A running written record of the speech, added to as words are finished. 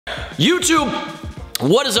YouTube,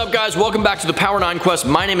 what is up, guys? Welcome back to the Power 9 Quest.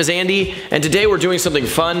 My name is Andy, and today we're doing something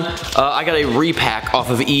fun. I got a repack off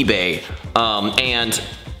of eBay, and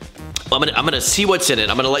I'm gonna see what's in it.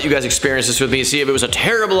 I'm gonna let you guys experience this with me, see if it was a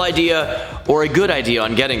terrible idea or a good idea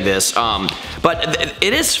on getting this. But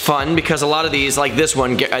it is fun because a lot of these, like this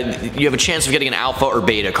one, you have a chance of getting an alpha or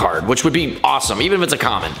beta card, which would be awesome, even if it's a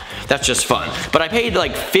common. That's just fun. But I paid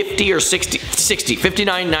like 50 or 60,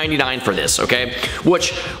 $59.99 for this, okay?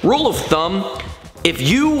 Which, rule of thumb, if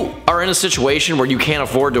you are in a situation where you can't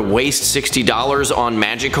afford to waste $60 on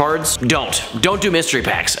magic cards, don't do mystery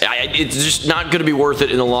packs. It's just not going to be worth it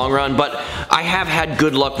in the long run, but I have had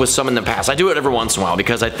good luck with some in the past. I do it every once in a while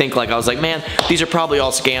because I think, like, I was like, man, these are probably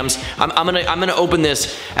all scams. I'm gonna open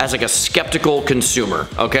this as like a skeptical consumer,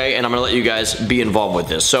 okay? And I'm gonna let you guys be involved with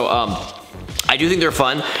this. So, I do think they're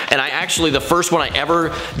fun, and I actually, the first one I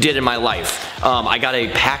ever did in my life, I got a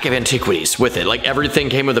pack of antiquities with it. Like, everything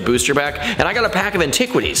came with a booster pack, and I got a pack of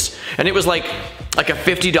antiquities, and it was like a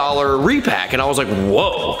 $50 repack, and I was like,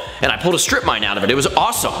 whoa, and I pulled a strip mine out of it. It was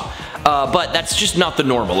awesome, but that's just not the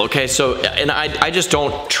normal, okay? So, and I just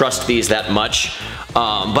don't trust these that much,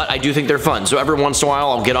 but I do think they're fun. So every once in a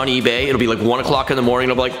while, I'll get on eBay, it'll be like 1 o'clock in the morning,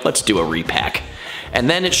 and I'll be like, let's do a repack. And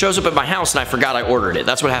then it shows up at my house and I forgot I ordered it.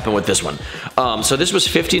 That's what happened with this one. So this was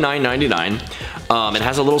 $59.99. It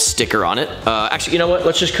has a little sticker on it. Actually, you know what?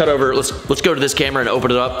 Let's just cut over. Let's go to this camera and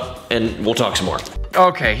open it up and we'll talk some more.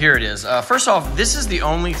 Okay, here it is. First off, this is the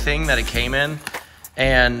only thing that it came in,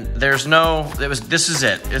 and there's no, this is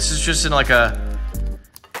it. This is just in like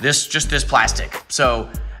this plastic. So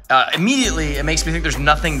immediately it makes me think there's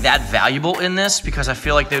nothing that valuable in this because I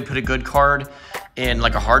feel like they would put a good card in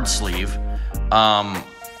like a hard sleeve.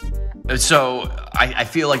 So I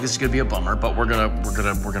feel like this is gonna be a bummer, but we're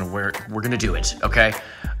gonna do it, okay?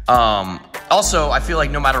 Also, I feel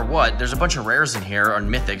like no matter what, there's a bunch of rares in here on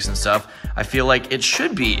mythics and stuff. I feel like it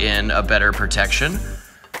should be in a better protection,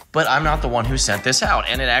 but I'm not the one who sent this out,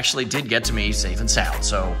 and it actually did get to me safe and sound.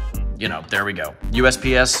 So, you know, there we go.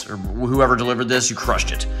 USPS or whoever delivered this, you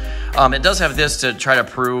crushed it. It does have this to try to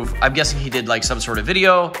prove, I'm guessing he did like some sort of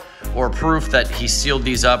video or proof that he sealed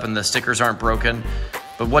these up and the stickers aren't broken.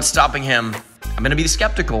 But what's stopping him, I'm gonna be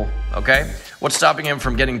skeptical, okay? What's stopping him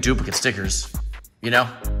from getting duplicate stickers, you know?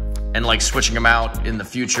 And like switching them out in the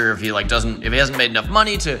future if he like if he hasn't made enough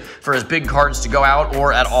money for his big cards to go out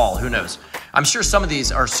or at all, who knows? I'm sure some of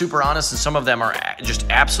these are super honest and some of them are just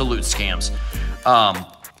absolute scams.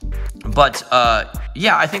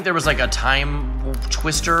 Yeah, I think there was like a Time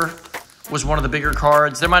Twister was one of the bigger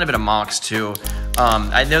cards. There might have been a Mox too.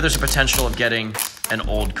 I know there's a potential of getting an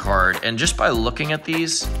old card. And just by looking at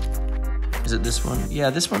these, is it this one? Yeah,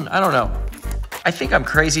 this one, I don't know. I think I'm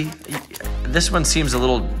crazy. This one seems a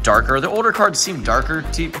little darker. The older cards seem darker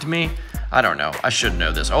to me. I don't know. I should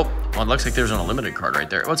know this. Oh, well, it looks like there's an unlimited card right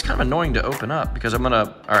there. Well, it's kind of annoying to open up because I'm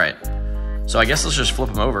gonna, all right. So I guess let's just flip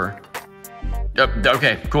them over.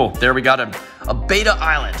 Okay, cool. There we got a beta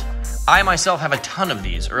island. I myself have a ton of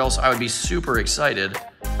these, or else I would be super excited.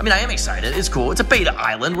 I mean, I am excited. It's cool. It's a beta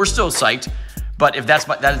island. We're still psyched. But if that's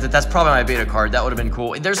probably my beta card, that would have been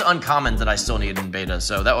cool. There's uncommon that I still need in beta,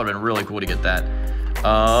 so that would have been really cool to get that.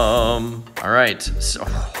 All right. So,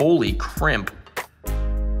 holy crimp.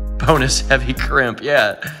 Bonus heavy crimp.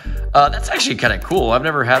 Yeah. That's actually kind of cool. I've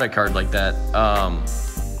never had a card like that.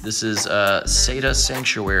 This is Seda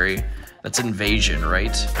Sanctuary. That's Invasion,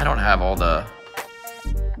 right? I don't have all the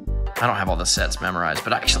sets memorized,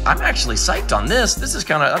 but I'm actually psyched on this. This is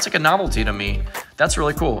that's like a novelty to me. That's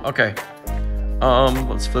really cool. Okay.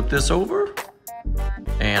 Let's flip this over.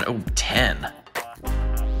 And, oh, 10.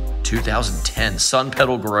 2010, Sun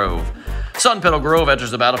Petal Grove. Sun Petal Grove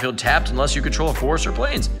enters the battlefield tapped unless you control a forest or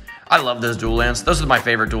plains. I love those dual lands. Those are my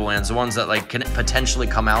favorite dual lands, the ones that like can potentially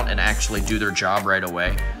come out and actually do their job right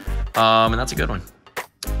away. And that's a good one.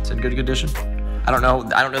 It's a good addition. I don't know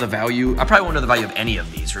the value. I probably won't know the value of any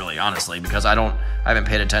of these, really, honestly, because I haven't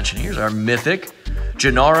paid attention. Here's our mythic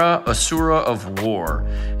Janara, Asura of War.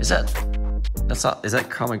 Is that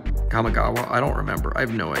Kamigawa? I don't remember. I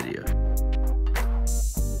have no idea.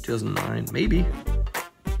 2009, maybe.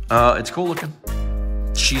 It's cool looking.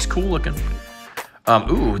 She's cool looking.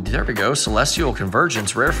 Ooh, there we go. Celestial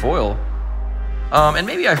Convergence, rare foil. And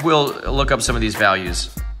maybe I will look up some of these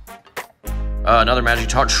values. Another Magic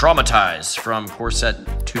Traumatize from Core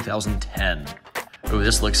Set 2010. Ooh,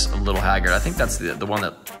 this looks a little haggard. I think that's the one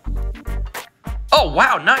that... Oh,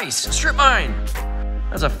 wow, nice! Strip Mine!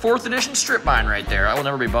 That's a 4th edition Strip Mine right there. I will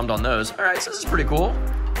never be bummed on those. All right, so this is pretty cool.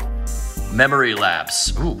 Memory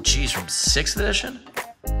Lapse. Ooh, geez, from 6th edition?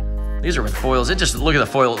 These are with foils. Look at the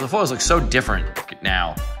foil. The foils look so different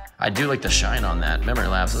now. I do like the shine on that. Memory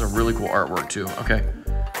lapse. That's a really cool artwork too. Okay.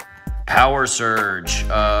 Power Surge.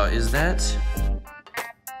 Is that?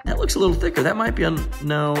 That looks a little thicker. That might be on.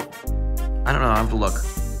 No, I don't know. I have to look.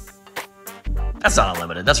 That's not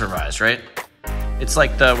unlimited. That's revised, right? It's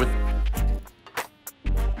like the with.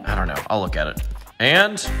 I don't know. I'll look at it.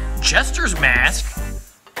 And Jester's mask.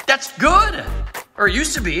 That's good. Or it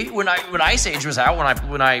used to be when Ice Age was out.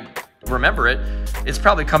 When I remember it, it's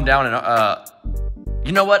probably come down and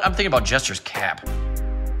you know what? I'm thinking about Jester's cap.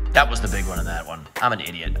 That was the big one in that one. I'm an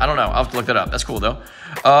idiot. I don't know. I'll have to look that up. That's cool, though.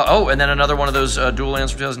 Oh, and then another one of those dual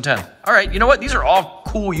lands from 2010. All right, you know what? These are all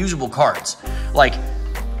cool, usable cards. Like,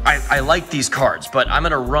 I like these cards, but I'm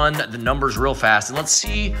going to run the numbers real fast, and let's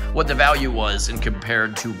see what the value was and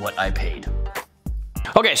compared to what I paid.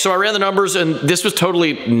 Okay, so I ran the numbers, and this was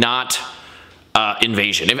totally not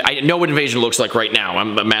Invasion. I know what Invasion looks like right now.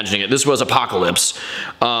 I'm imagining it. This was Apocalypse,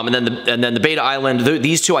 and then the Beta Island.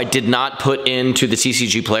 These two I did not put into the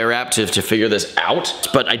TCG Player app to figure this out,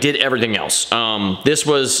 but I did everything else. This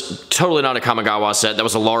was totally not a Kamigawa set. That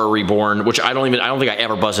was a Lara Reborn, which I don't think I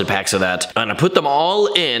ever busted packs of that. And I put them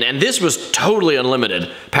all in, and this was totally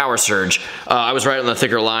unlimited. Power Surge. I was right on the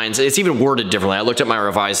thicker lines. It's even worded differently. I looked at my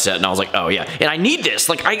revised set and I was like, oh yeah, and I need this.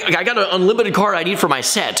 Like I got an unlimited card I need for my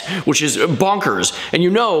set, which is bonkers. And you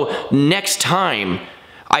know, next time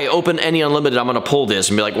I open any unlimited, I'm gonna pull this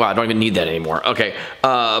and be like, wow, I don't even need that anymore. Okay,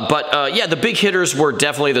 yeah, the big hitters were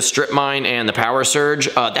definitely the Strip Mine and the Power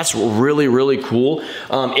Surge. That's really, really cool.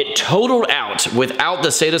 It totaled out, without the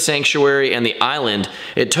Seda Sanctuary and the Island,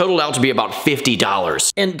 it totaled out to be about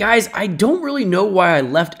 $50. And guys, I don't really know why I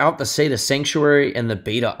left out the Seda Sanctuary and the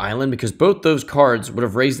Beta Island, because both those cards would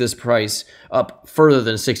have raised this price up further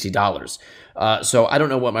than $60. So I don't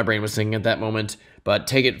know what my brain was thinking at that moment, but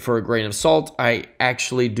take it for a grain of salt. I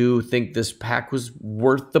actually do think this pack was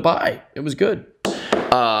worth the buy. It was good.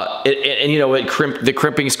 And you know, the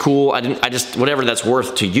crimping's cool. I just, whatever that's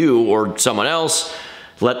worth to you or someone else,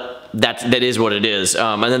 that is what it is.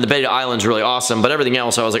 And then the Beta Island's really awesome, but everything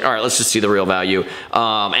else I was like, all right, let's just see the real value.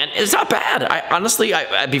 And it's not bad. Honestly,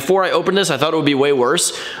 before I opened this, I thought it would be way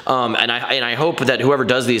worse. And I hope that whoever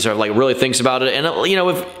does these are like really thinks about it. And you know,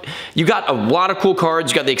 if you got a lot of cool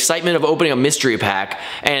cards, you got the excitement of opening a mystery pack,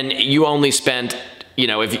 and you only spent, you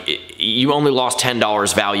know, if you only lost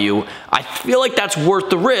 $10 value, I feel like that's worth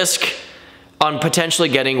the risk on potentially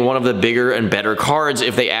getting one of the bigger and better cards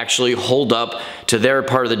if they actually hold up to their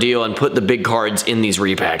part of the deal and put the big cards in these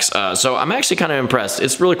repacks. So I'm actually kind of impressed.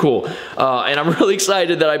 It's really cool. And I'm really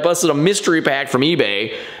excited that I busted a mystery pack from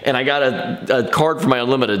eBay and I got a card for my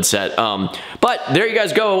unlimited set. But there you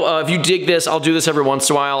guys go. If you dig this, I'll do this every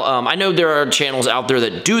once in a while. I know there are channels out there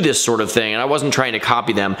that do this sort of thing, and I wasn't trying to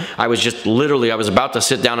copy them. I was just literally, I was about to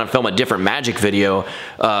sit down and film a different Magic video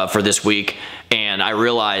for this week, and I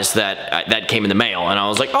realized that that came in the mail, and I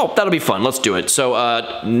was like, oh, that'll be fun, let's do it.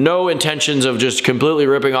 So no intentions of just completely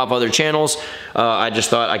ripping off other channels. I just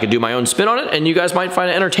thought I could do my own spin on it, and you guys might find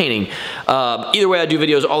it entertaining. Either way, I do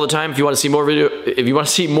videos all the time. If you want to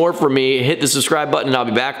see more from me, hit the subscribe button and I'll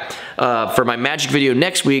be back. For my Magic video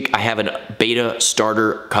next week, I have a beta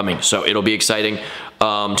starter coming, so it'll be exciting.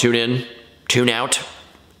 Tune in, tune out,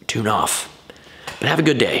 tune off. But have a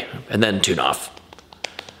good day, and then tune off.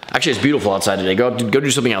 Actually, it's beautiful outside today. Go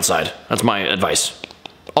do something outside. That's my advice.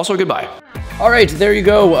 Also, goodbye. All right, there you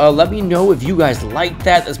go. Let me know if you guys liked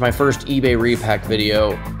that. That's my first eBay repack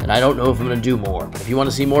video, and I don't know if I'm going to do more. But if you want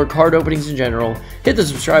to see more card openings in general, hit the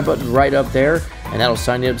subscribe button right up there, and that'll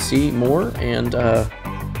sign you up to see more. And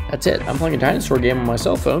that's it. I'm playing a dinosaur game on my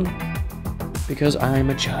cell phone because I'm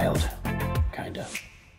a child.